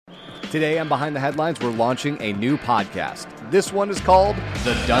Today on Behind the Headlines, we're launching a new podcast. This one is called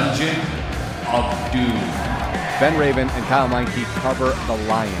The Dungeon of Doom. Ben Raven and Kyle Meinke cover the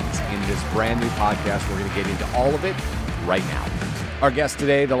Lions in this brand new podcast. We're going to get into all of it right now. Our guests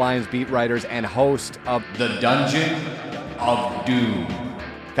today, the Lions beat writers and host of The Dungeon of Doom,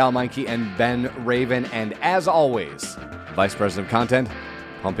 Kyle Meinke and Ben Raven, and as always, Vice President of Content,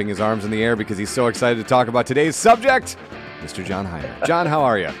 pumping his arms in the air because he's so excited to talk about today's subject, Mr. John Heiner. John, how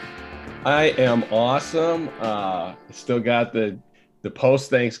are you? I am awesome. Still got the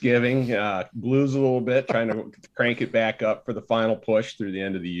post-Thanksgiving blues a little bit, trying to crank it back up for the final push through the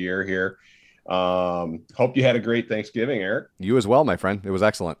end of the year here. Hope you had a great Thanksgiving, Eric. You as well, my friend. It was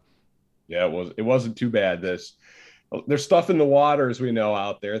excellent. Yeah, it wasn't too bad. There's stuff in the water, as we know,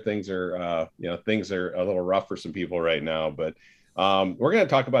 out there. Things are a little rough for some people right now, but we're going to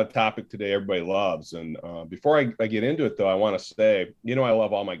talk about a topic today everybody loves. And before I get into it, though, I want to say, I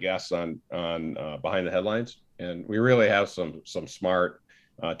love all my guests on Behind the Headlines, and we really have some smart,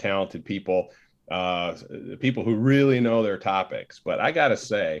 talented people, people who really know their topics. But I got to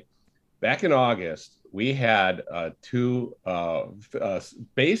say, back in August, we had two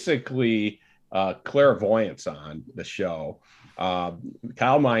basically clairvoyants on the show. Kyle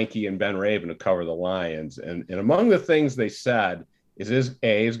Meinke and Ben Raven, who cover the Lions. And among the things they said is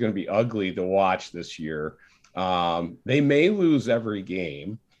going to be ugly to watch this year. They may lose every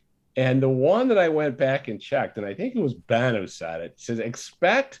game. And the one that I went back and checked, and I think it was Ben who said it, says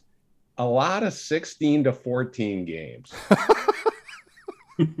expect a lot of 16-14 games.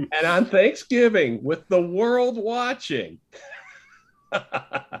 And on Thanksgiving, with the world watching,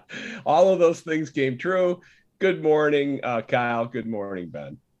 all of those things came true. Good morning, Kyle. Good morning,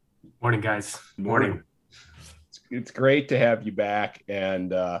 Ben. Morning, guys. Morning. It's great to have you back.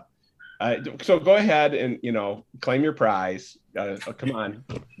 And so go ahead and, claim your prize. Come on.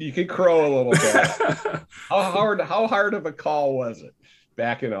 You can crow a little bit. How hard of a call was it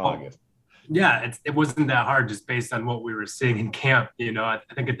back in August? Yeah, it wasn't that hard just based on what we were seeing in camp. I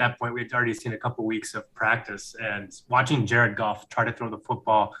think at that point we had already seen a couple weeks of practice, and watching Jared Goff try to throw the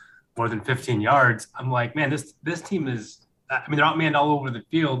football more than 15 yards, I'm like, man, this team is, they're outmanned all over the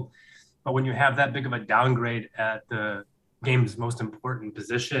field, but when you have that big of a downgrade at the game's most important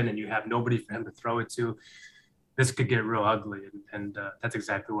position and you have nobody for him to throw it to, this could get real ugly, and that's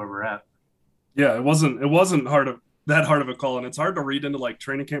exactly where we're at. Yeah, it wasn't that hard of a call, and it's hard to read into like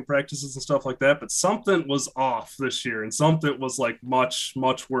training camp practices and stuff like that, but something was off this year, and something was like much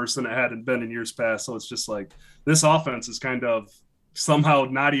worse than it hadn't been in years past. So it's just like this offense is kind of somehow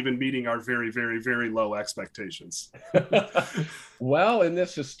not even meeting our very, very, very low expectations. Well, in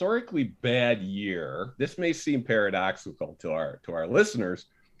this historically bad year, this may seem paradoxical to our listeners,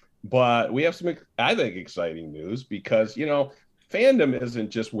 but we have some, I think, exciting news because, fandom isn't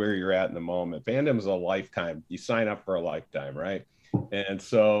just where you're at in the moment. Fandom is a lifetime. You sign up for a lifetime, right? And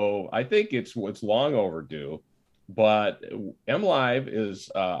so I think it's long overdue. But MLive is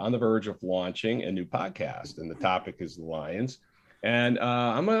on the verge of launching a new podcast, and the topic is the Lions. And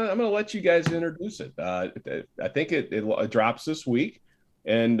I'm gonna let you guys introduce it. I think it drops this week.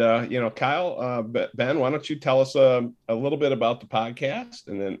 And Kyle, Ben, why don't you tell us a little bit about the podcast,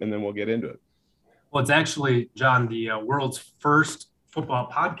 and then we'll get into it. Well, it's actually, John, the world's first football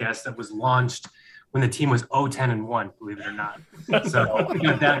podcast that was launched when the team was 0-10-1, believe it or not. So we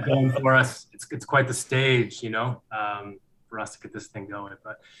got that going for us. It's quite the stage, for us to get this thing going.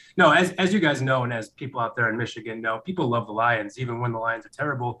 But no, as you guys know, and as people out there in Michigan know, people love the Lions, even when the Lions are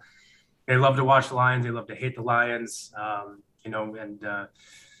terrible. They love to watch the Lions. They love to hate the Lions,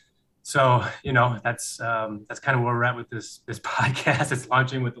 So, that's kind of where we're at with this podcast. It's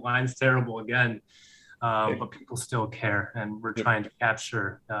launching with the Lions terrible again, but people still care, and we're trying to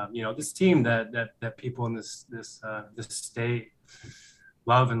capture, this team that people in this state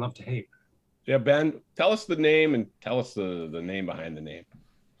love to hate. Yeah, Ben, tell us the name and tell us the name behind the name.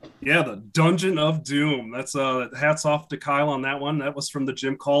 Yeah, the Dungeon of Doom. That's hats off to Kyle on that one. That was from the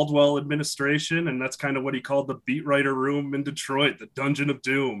Jim Caldwell administration, and that's kind of what he called the beat writer room in Detroit, the Dungeon of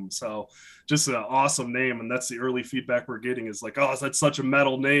Doom. So just an awesome name, and that's the early feedback we're getting is like, oh, that's such a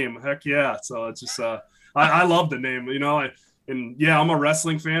metal name. Heck yeah. So it's just I love the name, I'm a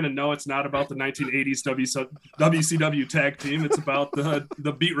wrestling fan, and no, it's not about the 1980s WCW tag team. It's about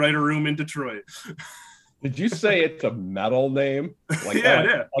the beat writer room in Detroit. Did you say it's a metal name? Like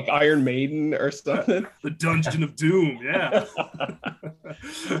Iron Maiden or something? The Dungeon of Doom, yeah.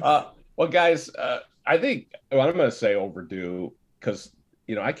 Well, guys, I think I'm going to say overdue because,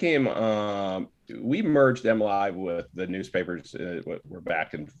 I came, we merged MLive with the newspapers. We're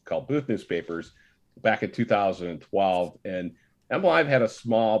back in called Booth Newspapers back in 2012. And MLive had a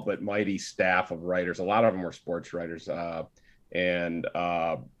small but mighty staff of writers. A lot of them were sports writers. And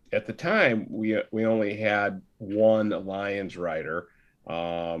at the time, we only had one Lions writer.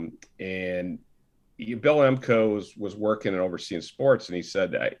 And Bill Emko was working and overseeing sports. And he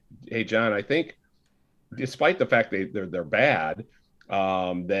said, hey, John, I think despite the fact they're bad,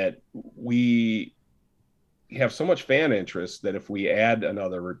 that we have so much fan interest that if we add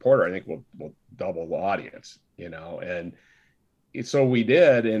another reporter, I think we'll double the audience, and so we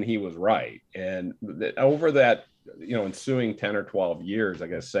did, and he was right. And over that, ensuing 10 or 12 years, I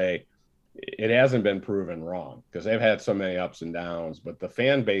gotta say, it hasn't been proven wrong, because they've had so many ups and downs, but the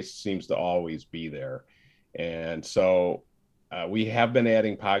fan base seems to always be there. And so we have been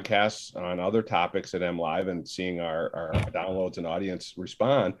adding podcasts on other topics at MLive and seeing our downloads and audience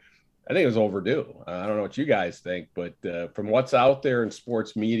respond. I think it was overdue. I don't know what you guys think, but from what's out there in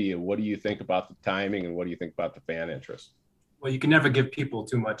sports media, what do you think about the timing, and what do you think about the fan interest? Well, you can never give people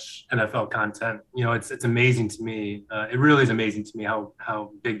too much NFL content. It's amazing to me. It really is amazing to me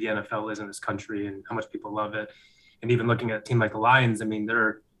how big the NFL is in this country and how much people love it. And even looking at a team like the Lions, I mean,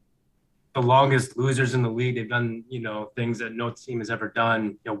 they're the longest losers in the league. They've done, things that no team has ever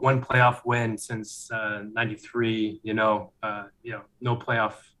done. One playoff win since '93. No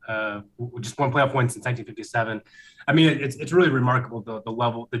playoff. Just one playoff win since 1957. I mean, it's really remarkable the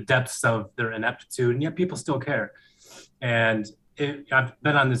level, the depths of their ineptitude, and yet people still care. And I've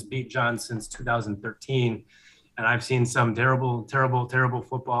been on this beat, John, since 2013, and I've seen some terrible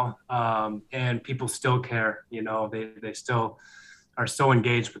football, and people still care. They still are so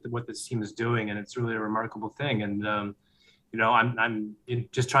engaged with what this team is doing, and it's really a remarkable thing. And I'm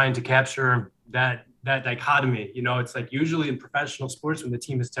just trying to capture that dichotomy. It's like usually in professional sports, when the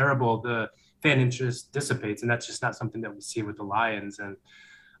team is terrible, the fan interest dissipates, and that's just not something that we see with the Lions. And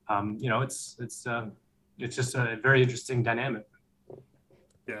it's just a very interesting dynamic.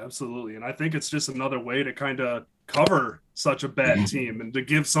 Yeah, absolutely. And I think it's just another way to kind of cover such a bad team and to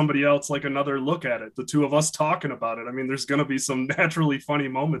give somebody else like another look at it. The two of us talking about it. I mean, there's going to be some naturally funny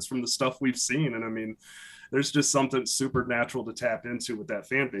moments from the stuff we've seen. And I mean, there's just something supernatural to tap into with that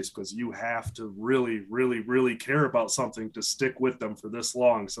fan base, because you have to really, really, really care about something to stick with them for this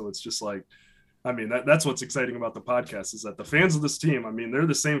long. So it's just like, I mean, that's what's exciting about the podcast, is that the fans of this team, I mean, they're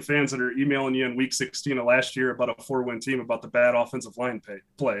the same fans that are emailing you in week 16 of last year about a 4-win team about the bad offensive line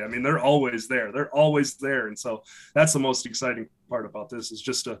play. I mean, they're always there. They're always there. And so that's the most exciting part about this, is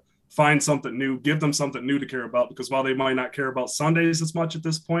just to find something new, give them something new to care about, because while they might not care about Sundays as much at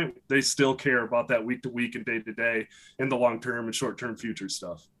this point, they still care about that week to week and day to day and the long-term and short-term future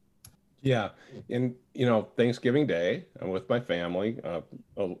stuff. Yeah. And, Thanksgiving Day, I'm with my family, a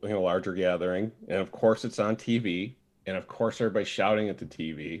larger gathering. And of course it's on TV. And of course everybody's shouting at the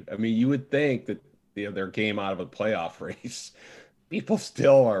TV. I mean, you would think that their game out of a playoff race, people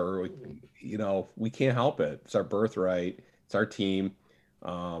still are, we can't help it. It's our birthright. It's our team.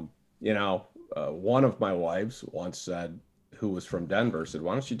 One of my wives once said, who was from Denver, said,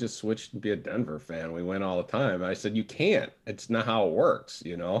 why don't you just switch and be a Denver fan? We win all the time. And I said, you can't. It's not how it works,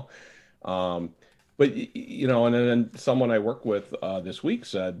 But, and then someone I work with this week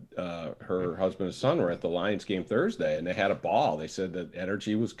said her husband and son were at the Lions game Thursday, and they had a ball. They said that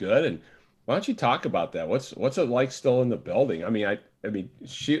energy was good. And why don't you talk about that? What's it like still in the building? I mean,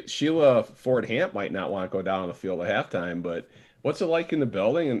 Sheila Ford Hamp might not want to go down on the field at halftime, but what's it like in the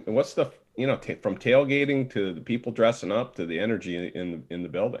building? And what's the, from tailgating to the people dressing up to the energy in the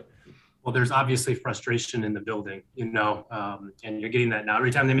building? Well, there's obviously frustration in the building, and you're getting that now. Every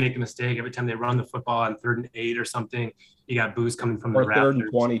time they make a mistake, every time they run the football on 3rd and 8 or something, you got boos coming from the rafters. 3rd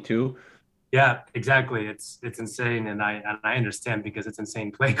and 22. Yeah, exactly. It's insane, and I understand, because it's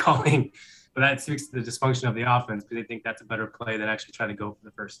insane play calling. But that speaks to the dysfunction of the offense, because they think that's a better play than actually trying to go for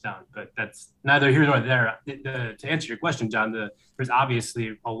the first down. But that's neither here nor there. To answer your question, John, there's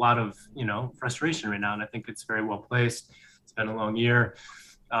obviously a lot of frustration right now, and I think it's very well placed. It's been a long year.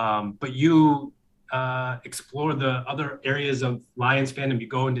 But you explore the other areas of Lions fandom. You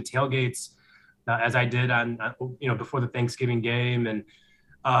go into tailgates, as I did on before the Thanksgiving game, and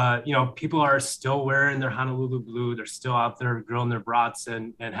people are still wearing their Honolulu blue. They're still out there grilling their brats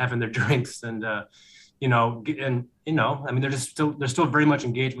and having their drinks, and I mean, they're still very much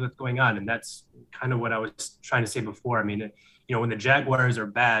engaged with what's going on, and that's kind of what I was trying to say before. I mean, when the Jaguars are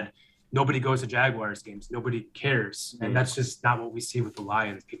bad, nobody goes to Jaguars games. Nobody cares. And that's just not what we see with the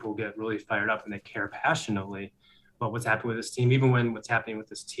Lions. People get really fired up and they care passionately about what's happening with this team, even when what's happening with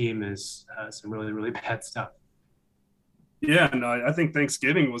this team is some really, really bad stuff. Yeah, and I think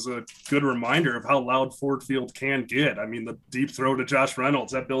Thanksgiving was a good reminder of how loud Ford Field can get. I mean, the deep throw to Josh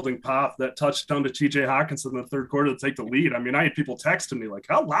Reynolds, that building pop, that touchdown to TJ Hawkinson in the third quarter to take the lead. I mean, I had people texting me like,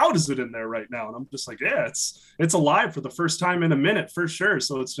 "How loud is it in there right now?" And I'm just like, "Yeah, it's alive for the first time in a minute for sure."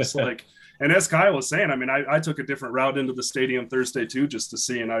 So it's just like, and as Kyle was saying, I mean, I took a different route into the stadium Thursday too, just to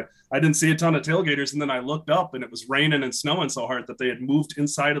see, and I didn't see a ton of tailgaters, and then I looked up and it was raining and snowing so hard that they had moved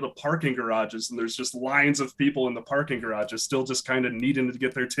inside of the parking garages, and there's just lines of people in the parking garages still just kind of needing to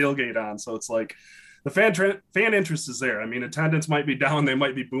get their tailgate on. So it's like the fan interest is there. I mean, attendance might be down, they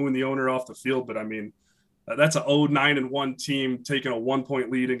might be booing the owner off the field, but I mean, that's a 0-9-1 team taking a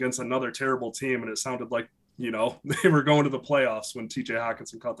 1-point lead against another terrible team, and it sounded like, you know, they were going to the playoffs when TJ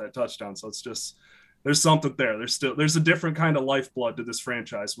Hawkinson caught that touchdown. So it's just, there's something there. There's a different kind of lifeblood to this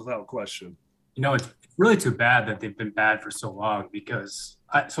franchise without question. You know, it's really too bad that they've been bad for so long, because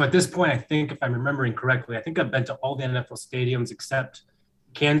so at this point, I think if I'm remembering correctly, I think I've been to all the NFL stadiums except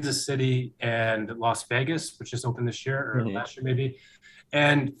Kansas City and Las Vegas, which just opened this year or last year maybe.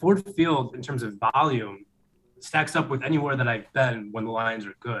 And Ford Field, in terms of volume, stacks up with anywhere that I've been when the Lions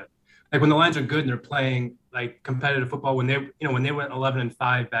are good. Like when the Lions are good and they're playing like competitive football, when they went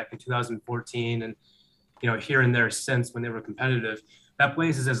 11-5 back in 2014, and here and there since when they were competitive, that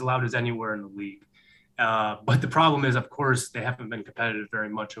place is as loud as anywhere in the league. But the problem is, of course, they haven't been competitive very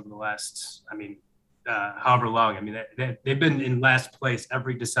much over the last, however long. I mean, they've been in last place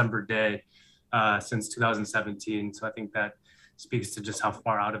every December day since 2017. So I think that speaks to just how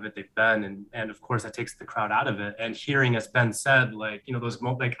far out of it they've been. And of course that takes the crowd out of it. And hearing, as Ben said, like, those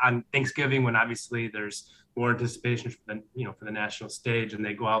like on Thanksgiving, when obviously there's more anticipation for the national stage, and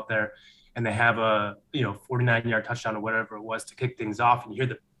they go out there and they have a, 49-yard touchdown or whatever it was to kick things off, and you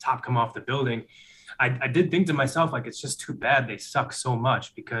hear the top come off the building. I did think to myself, like, it's just too bad they suck so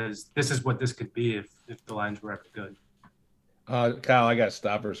much, because this is what this could be if the Lions were ever good. Kyle, I got to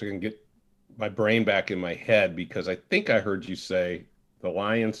stop for a second, get my brain back in my head, because I think I heard you say the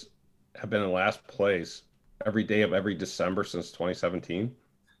Lions have been in last place every day of every December since 2017.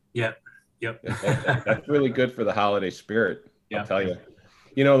 Yep. That's really good for the holiday spirit. Yeah. I'll tell you.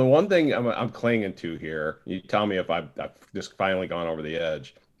 The one thing I'm clinging to here, you tell me if I've just finally gone over the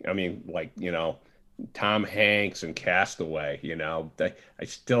edge. I mean, like, Tom Hanks and Castaway, I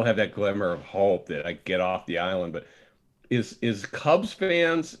still have that glimmer of hope that I get off the island, but is Cubs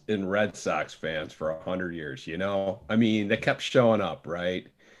fans and Red Sox fans for 100 years, I mean, they kept showing up, right?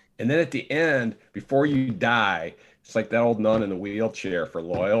 And then at the end, before you die, it's like that old nun in the wheelchair for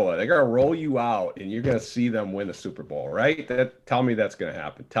Loyola. They're going to roll you out, and you're going to see them win the Super Bowl, right? Tell me that's going to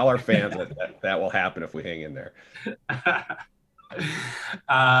happen. Tell our fans that will happen if we hang in there.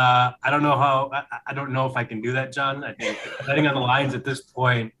 I don't know if I can do that, John. I think betting on the Lions at this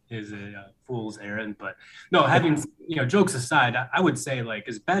point is a fool's errand. But no, having jokes aside, I would say, like,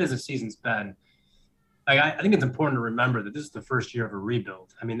 as bad as the season's been, like, I think it's important to remember that this is the first year of a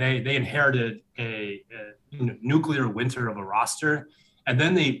rebuild. I mean, they inherited a nuclear winter of a roster, and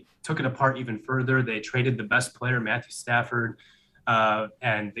then they took it apart even further. They traded the best player, Matthew Stafford,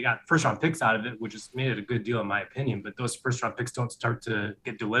 and they got first-round picks out of it, which has made it a good deal in my opinion. But those first-round picks don't start to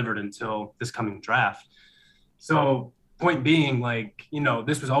get delivered until this coming draft. So point being, like,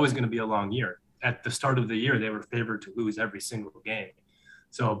 this was always going to be a long year. At the start of the year, they were favored to lose every single game.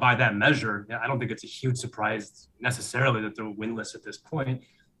 So by that measure, I don't think it's a huge surprise necessarily that they're winless at this point,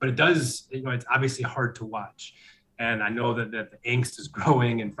 but it does, it's obviously hard to watch. And I know that the angst is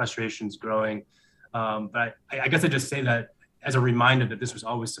growing and frustration is growing. But I guess I just say that as a reminder that this was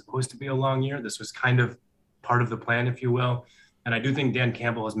always supposed to be a long year. This was kind of part of the plan, if you will. And I do think Dan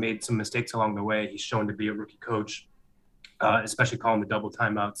Campbell has made some mistakes along the way. He's shown to be a rookie coach, especially calling the double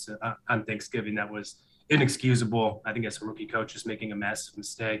timeouts on Thanksgiving. That was inexcusable. I think as a rookie coach, just making a massive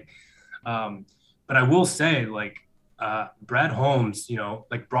mistake. But I will say, like, Brad Holmes,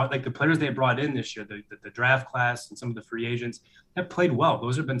 the players they brought in this year, the draft class and some of the free agents have played well.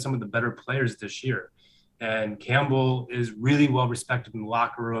 Those have been some of the better players this year. And Campbell is really well respected in the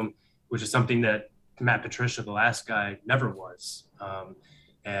locker room, which is something that Matt Patricia, the last guy, never was.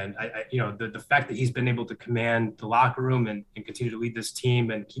 And the fact that he's been able to command the locker room and continue to lead this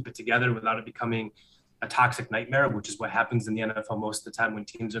team and keep it together without it becoming a toxic nightmare, which is what happens in the NFL most of the time when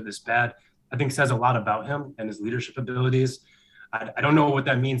teams are this bad, I think says a lot about him and his leadership abilities. I don't know what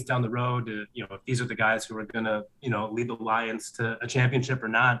that means down the road, if these are the guys who are going to, lead the Lions to a championship or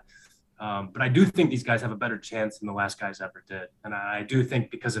not. But I do think these guys have a better chance than the last guys ever did. And I do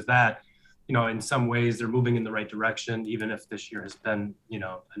think because of that, in some ways they're moving in the right direction, even if this year has been,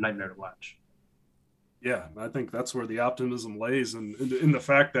 a nightmare to watch. Yeah, I think that's where the optimism lays, and in the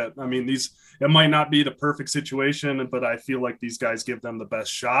fact that, I mean, it might not be the perfect situation, but I feel like these guys give them the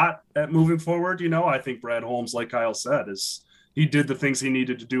best shot at moving forward. I think Brad Holmes, like Kyle said, he did the things he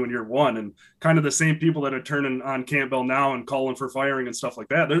needed to do in year one, and kind of the same people that are turning on Campbell now and calling for firing and stuff like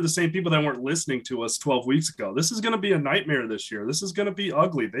that. They're the same people that weren't listening to us 12 weeks ago. This is going to be a nightmare this year. This is going to be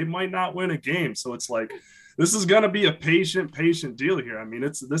ugly. They might not win a game. So it's like, this is going to be a patient deal here. I mean,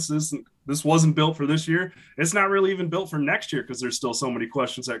 this wasn't built for this year. It's not really even built for next year, because there's still so many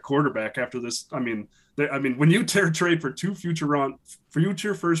questions at quarterback after this. I mean, when you trade for two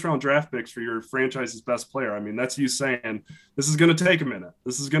future first round draft picks for your franchise's best player, I mean, that's you saying this is going to take a minute.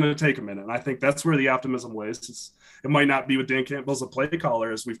 And I think that's where the optimism lays. It might not be with Dan Campbell as a play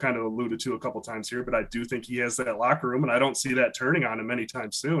caller, as we've kind of alluded to a couple times here, but I do think he has that locker room, and I don't see that turning on him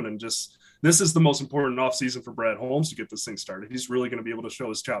anytime soon. And this is the most important offseason for Brad Holmes to get this thing started. He's really going to be able to show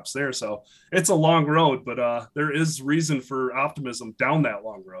his chops there. So it's a long road, but there is reason for optimism down that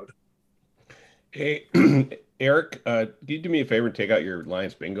long road. Hey, Eric, can you do me a favor and take out your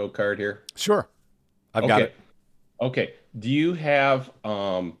Lions bingo card here? Sure. I've got it. Okay. Do you have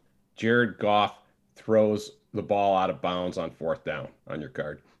Jared Goff throws the ball out of bounds on 4th down on your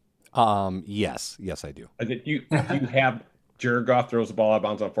card? Yes, I do. You have Jared Goff throws the ball out of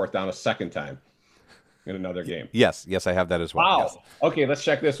bounds on 4th down a second time in another game? Yes, I have that as well. Wow. Yes. Okay, let's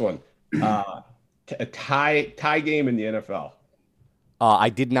check this one. A tie game in the NFL. I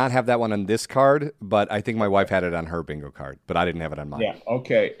did not have that one on this card, but I think my wife had it on her bingo card, but I didn't have it on mine. Yeah.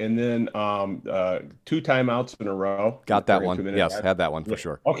 Okay. And then 2 timeouts in a row. Got that one. Yes, had that one for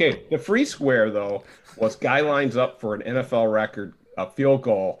sure. Okay. The free square, though, was guy lines up for an NFL record, a field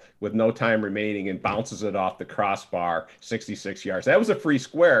goal with no time remaining, and bounces it off the crossbar 66 yards. That was a free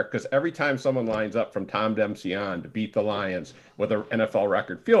square, because every time someone lines up from Tom Dempsey on to beat the Lions with an NFL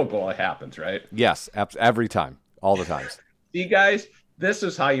record field goal, it happens, right? Yes, every time, all the times. See, guys, this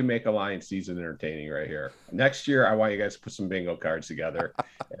is how you make a Lions season entertaining right here. Next year, I want you guys to put some bingo cards together,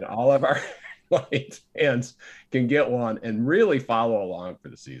 and all of our Lions fans can get one and really follow along for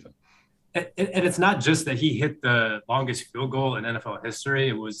the season. And it's not just that he hit the longest field goal in NFL history.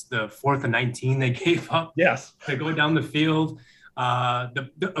 It was the 4th and 19 they gave up. Yes. To go down the field.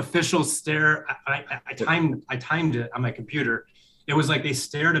 The official stare, I timed it on my computer. It was like they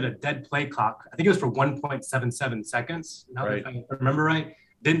stared at a dead play clock. I think it was for 1.77 seconds. Now, right. If I remember right,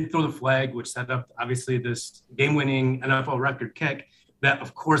 didn't throw the flag, which set up obviously this game-winning NFL record kick that,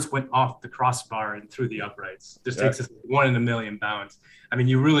 of course, went off the crossbar and through the uprights. Just takes us 1 in a million bounds. I mean,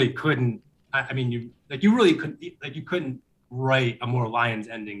 you really couldn't. You couldn't write a more Lions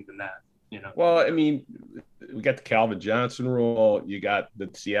ending than that. Well, I mean, we got the Calvin Johnson rule. You got the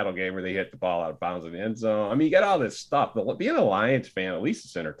Seattle game where they hit the ball out of bounds in the end zone. I mean, you got all this stuff. But being a Lions fan, at least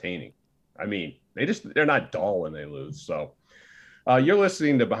it's entertaining. I mean, they're not dull when they lose. So you're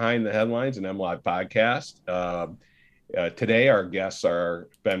listening to Behind the Headlines, an MLive podcast. Today, our guests are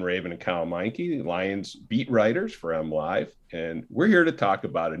Ben Raven and Kyle Meinke, Lions beat writers for MLive. And we're here to talk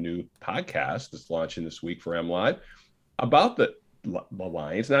about a new podcast that's launching this week for MLive about the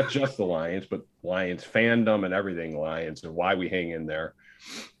Lions, not just the Lions, but Lions fandom and everything Lions, and why we hang in there.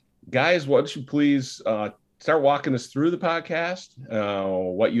 Guys, why don't you please start walking us through the podcast,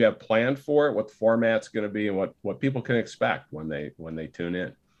 what you have planned for it, what the format's going to be, and what people can expect when they tune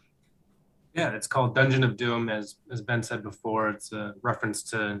in. Yeah, it's called Dungeon of Doom, as Ben said before. It's a reference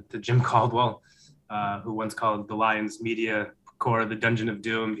to Jim Caldwell, who once called the Lions media corps the Dungeon of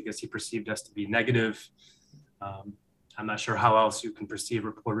Doom because he perceived us to be negative. I'm not sure how else you can perceive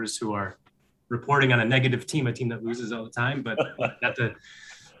reporters who are reporting on a negative team, a team that loses all the time, but that's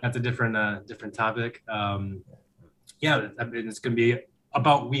a different topic. I mean, it's going to be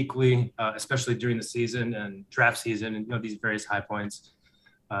about weekly, especially during the season and draft season, and these various high points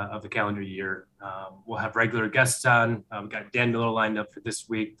of the calendar year. We'll have regular guests on. We've got Dan Miller lined up for this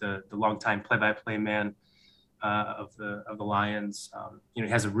week, the longtime play-by-play man of the Lions. He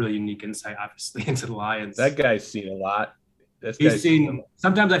has a really unique insight, obviously, into the Lions. That guy's seen a lot.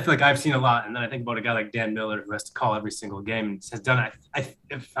 Sometimes I feel like I've seen a lot, and then I think about a guy like Dan Miller who has to call every single game and has done it.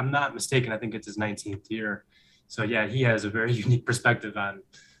 If I'm not mistaken, I think it's his 19th year. So yeah, he has a very unique perspective on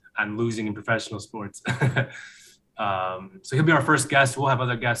losing in professional sports. So he'll be our first guest. We'll have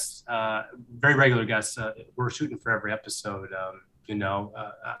other guests, very regular guests. We're shooting for every episode.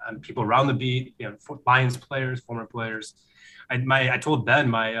 And people around the beat, Lions players, former players. I told Ben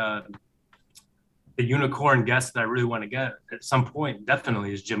the unicorn guest that I really want to get at some point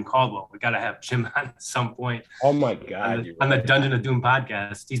definitely is Jim Caldwell. We got to have Jim on at some point. Oh my God! On the Dungeon of Doom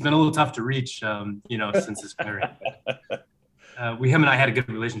podcast. He's been a little tough to reach, since his firing. him and I had a good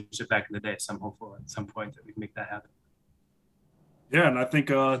relationship back in the day, so I'm hopeful at some point that we can make that happen. Yeah, and I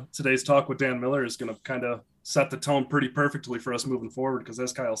think today's talk with Dan Miller is going to kind of set the tone pretty perfectly for us moving forward, because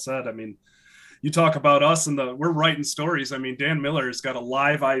as Kyle said, I mean, you talk about us and we're writing stories. I mean, Dan Miller has got a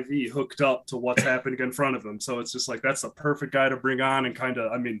live IV hooked up to what's happening in front of him. So it's just like, that's the perfect guy to bring on and kind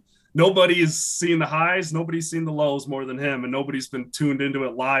of, I mean, nobody's seen the highs, nobody's seen the lows more than him, and nobody's been tuned into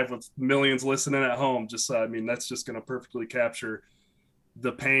it live with millions listening at home. Just, I mean, that's just going to perfectly capture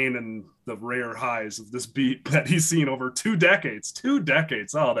the pain and the rare highs of this beat that he's seen over 2 decades. 2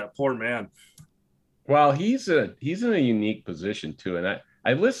 decades. Oh, that poor man. Well, he's in a unique position too, and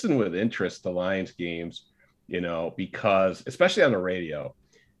I listen with interest to Lions games, you know, because especially on the radio,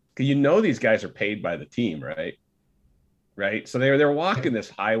 you know, these guys are paid by the team, right? Right. So they're walking this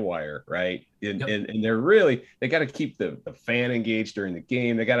high wire, right? And they're really, they got to keep the fan engaged during the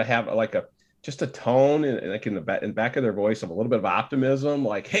game. They got to have like just a tone and like in the back of their voice of a little bit of optimism,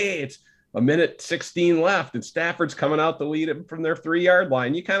 like, hey, it's a minute 16 left and Stafford's coming out to lead it from their 3-yard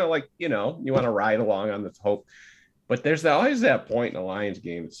line. You kind of like, you know, you want to ride along on this hope. But there's always that point in a Lions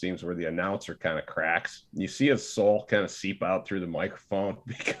game, it seems, where the announcer kind of cracks. You see his soul kind of seep out through the microphone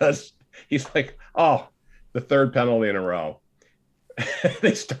because he's like, oh, the 3rd penalty in a row.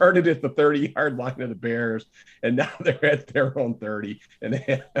 They started at the 30-yard line of the Bears, and now they're at their own 30, and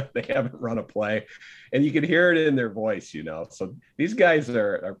they haven't run a play. And you can hear it in their voice, you know. So these guys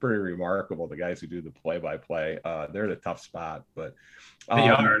are pretty remarkable, the guys who do the play-by-play. They're in a tough spot. But they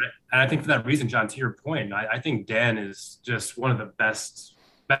are. And I think for that reason, John, to your point, I think Dan is just one of the best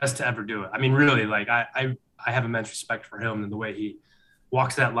to ever do it. I mean, really, like I have immense respect for him and the way he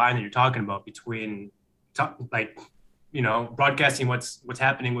walks that line that you're talking about between like, you know, broadcasting what's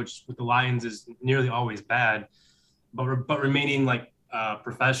happening, which with the Lions is nearly always bad, but remaining like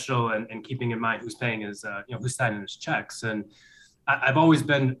professional and keeping in mind who's paying his, you know, who's signing his checks. And I've always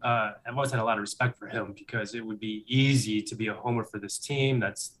had a lot of respect for him, because it would be easy to be a homer for this team.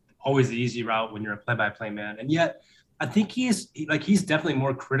 That's always the easy route when you're a play-by-play man. And yet I think he's definitely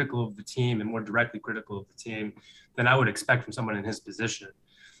more critical of the team and more directly critical of the team than I would expect from someone in his position.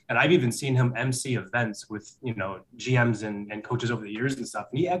 And I've even seen him MC events with, you know, GMs and coaches over the years and stuff.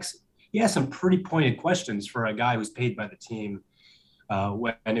 And he has some pretty pointed questions for a guy who's paid by the team.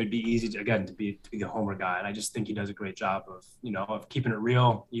 And it would be easy to be the homer guy. And I just think he does a great job of keeping it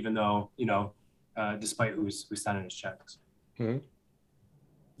real, even though, you know, despite who's signing his checks. Mm-hmm.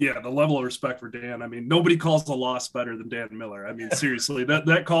 Yeah, the level of respect for Dan. I mean, nobody calls the loss better than Dan Miller. I mean, seriously,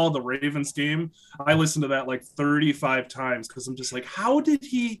 that call, the Ravens game, I listened to that like 35 times because I'm just like, how did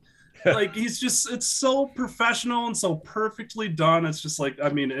he, like, it's so professional and so perfectly done. It's just like, I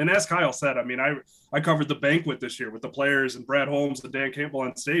mean, and as Kyle said, I mean, I covered the banquet this year with the players and Brad Holmes and Dan Campbell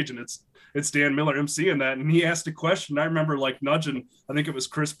on stage, and it's Dan Miller emceeing that, and he asked a question. I remember like nudging, I think it was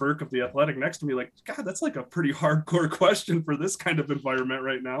Chris Burke of The Athletic next to me, like, God, that's like a pretty hardcore question for this kind of environment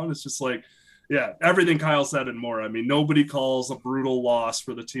right now. And it's just like, yeah, everything Kyle said and more. I mean, nobody calls a brutal loss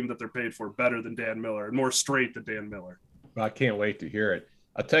for the team that they're paid for better than Dan Miller, and more straight than Dan Miller. I can't wait to hear it.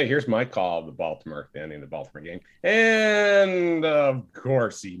 I'll tell you, here's my call of the ending of the Baltimore game. And of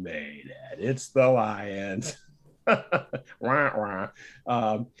course he made it. It's the Lions. Wah,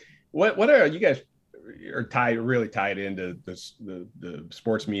 wah. What are you guys are really tied into this, the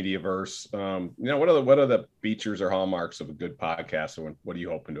sports media verse? You know, what are the features or hallmarks of a good podcast, and what are you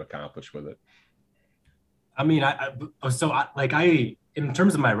hoping to accomplish with it? I mean, in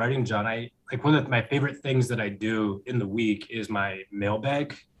terms of my writing, John, like one of my favorite things that I do in the week is my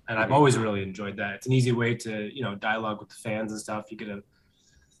mailbag. And I've always really enjoyed that. It's an easy way to, you know, dialogue with the fans and stuff. You get a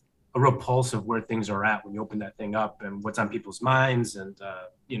real pulse of where things are at when you open that thing up and what's on people's minds. And,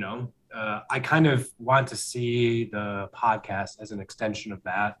 I kind of want to see the podcast as an extension of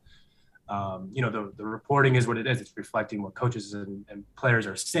that. The reporting is what it is. It's reflecting what coaches and players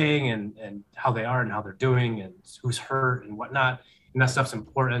are saying and how they are and how they're doing and who's hurt and whatnot. And that stuff's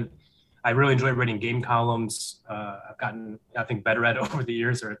important. I really enjoy writing game columns. I've gotten, I think, better at it over the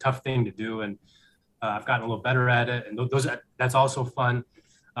years. They're a tough thing to do, and I've gotten a little better at it. And that's also fun.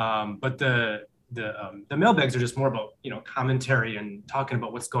 But the mailbags are just more about, you know, commentary and talking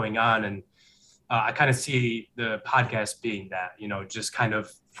about what's going on. And I kind of see the podcast being that, you know, just kind of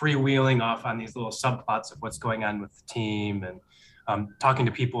freewheeling off on these little subplots of what's going on with the team and talking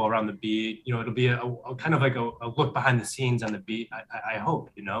to people around the beat. You know, it'll be a kind of like a look behind the scenes on the beat. I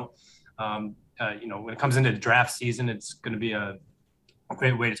hope, you know. When it comes into draft season, it's going to be a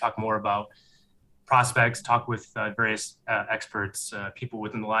great way to talk more about prospects, talk with various experts, people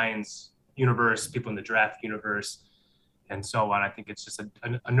within the Lions universe, people in the draft universe, and so on. I think it's just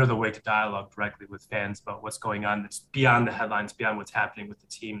another way to dialogue directly with fans about what's going on that's beyond the headlines, beyond what's happening with the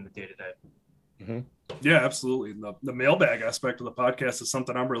team in the day-to-day. Mm-hmm. Yeah, absolutely. The mailbag aspect of the podcast is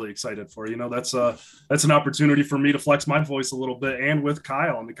something I'm really excited for. That's an opportunity for me to flex my voice a little bit, and with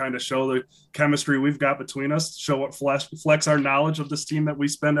Kyle, and to kind of show the chemistry we've got between us, show what flex our knowledge of this team that we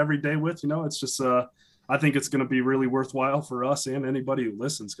spend every day with. It's just I think it's going to be really worthwhile for us and anybody who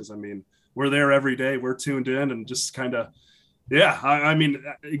listens, because we're there every day, we're tuned in, and just kind of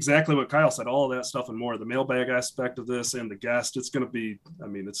exactly what Kyle said, all of that stuff and more, the mailbag aspect of this and the guest, it's going to be,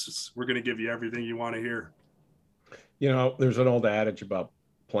 we're going to give you everything you want to hear. There's an old adage about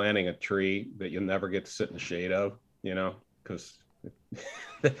planting a tree that you'll never get to sit in the shade of, because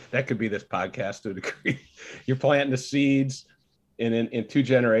that could be this podcast to a degree. You're planting the seeds in 2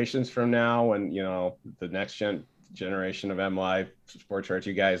 generations from now, and, the next generation of MLive Sports Charts,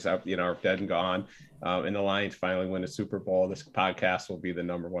 you guys are dead and gone, and the Lions finally win the Super Bowl. This podcast will be the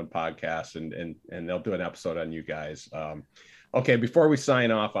 #1 podcast, and they'll do an episode on you guys. Okay, before we sign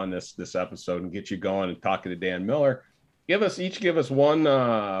off on this episode and get you going and talking to Dan Miller, give us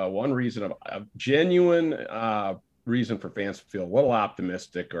one reason, a genuine reason for fans to feel a little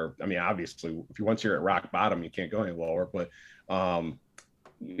optimistic, or obviously once you're at rock bottom, you can't go any lower, but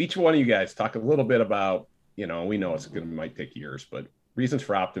each one of you guys talk a little bit about, we know might take years, but reasons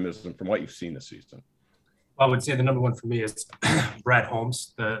for optimism from what you've seen this season. Well, I would say the #1 for me is Brad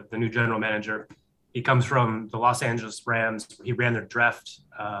Holmes, the new general manager. He comes from the Los Angeles Rams. He ran their draft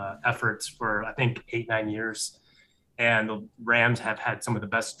efforts for, I think, 8-9 years. And the Rams have had some of the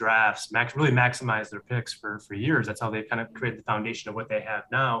best drafts, really maximized their picks for years. That's how they kind of created the foundation of what they have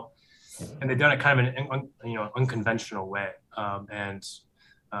now. And they've done it kind of in an unconventional way.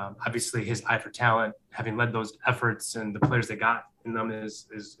 Obviously his eye for talent, having led those efforts and the players they got in them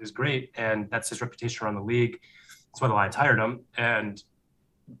is great. And that's his reputation around the league. That's why the Lions hired him. And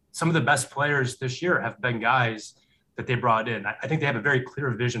some of the best players this year have been guys that they brought in. I think they have a very clear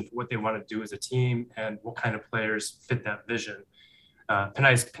vision for what they want to do as a team and what kind of players fit that vision.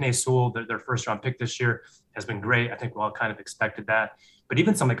 Penei Sewell, their first round pick this year, has been great. I think we all kind of expected that. But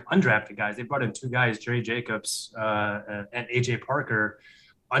even some undrafted guys, they brought in 2 guys, Jerry Jacobs and AJ Parker,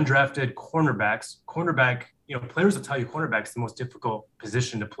 undrafted cornerbacks. Cornerback, players will tell you cornerback's the most difficult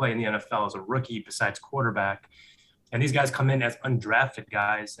position to play in the NFL as a rookie besides quarterback. And these guys come in as undrafted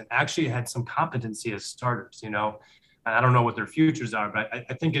guys and actually had some competency as starters, And I don't know what their futures are, but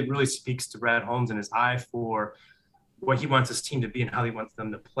I think it really speaks to Brad Holmes and his eye for what he wants his team to be and how he wants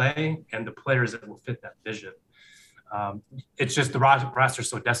them to play and the players that will fit that vision. It's just the roster is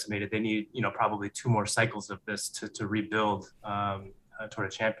so decimated. They need, probably 2 more cycles of this to rebuild toward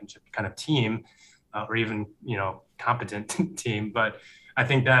a championship kind of team or even, competent team. But I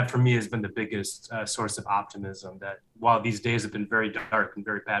think that for me has been the biggest source of optimism, that while these days have been very dark and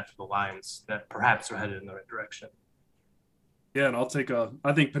very bad for the Lions, that perhaps they're headed in the right direction. Yeah, and I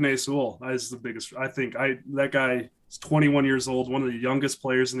think Penei Sewell is the biggest. That guy is 21 years old, one of the youngest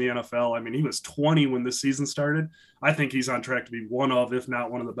players in the NFL. He was 20 when this season started. I think he's on track to be one of, if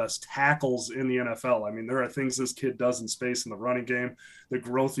not one of the best tackles in the NFL. There are things this kid does in space in the running game, the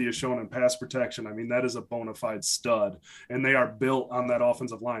growth he has shown in pass protection. That is a bona fide stud, and they are built on that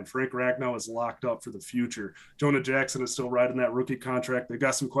offensive line. Frank Ragnow is locked up for the future. Jonah Jackson is still riding that rookie contract. They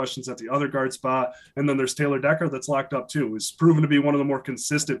got some questions at the other guard spot, and then there's Taylor Decker that's locked up too. He's proven to be one of the more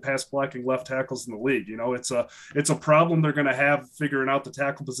consistent pass blocking left tackles in the league. It's a problem they're going to have figuring out the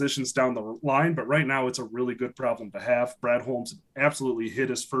tackle positions down the line, but right now it's a really good problem to have. Brad Holmes absolutely hit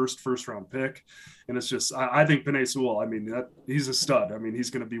his first round pick, and it's just I think Penei Sewell, he's a stud.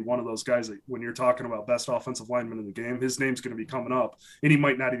 He's going to be one of those guys that when you're talking about best offensive lineman in the game, his name's going to be coming up, and he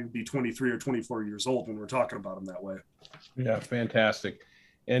might not even be 23 or 24 years old when we're talking about him that way. Yeah, fantastic.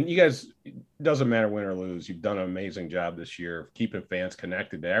 And you guys, it doesn't matter win or lose, you've done an amazing job this year of keeping fans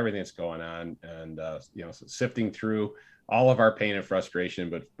connected to everything that's going on, and sifting through all of our pain and frustration,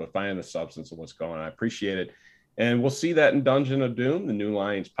 but finding the substance of what's going on. I appreciate it. And we'll see that in Dungeon of Doom, the new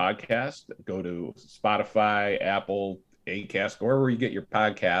Lions podcast. Go to Spotify, Apple, Acast, wherever you get your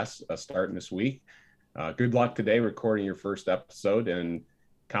podcasts starting this week. Good luck today recording your first episode. And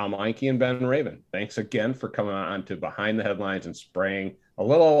Kyle Meinke and Ben Raven, thanks again for coming on to Behind the Headlines and spraying a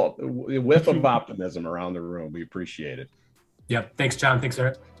little whiff of optimism around the room. We appreciate it. Yep. Thanks, John. Thanks,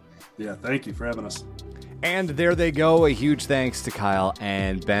 Eric. Yeah, thank you for having us. And there they go. A huge thanks to Kyle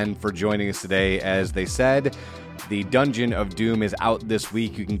and Ben for joining us today. As they said, the Dungeon of Doom is out this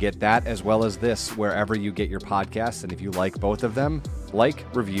week. You can get that as well as this wherever you get your podcasts. And if you like both of them, like,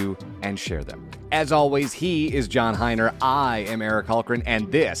 review, and share them. As always, he is John Heiner. I am Eric Hulkran,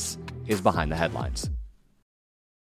 and this is Behind the Headlines.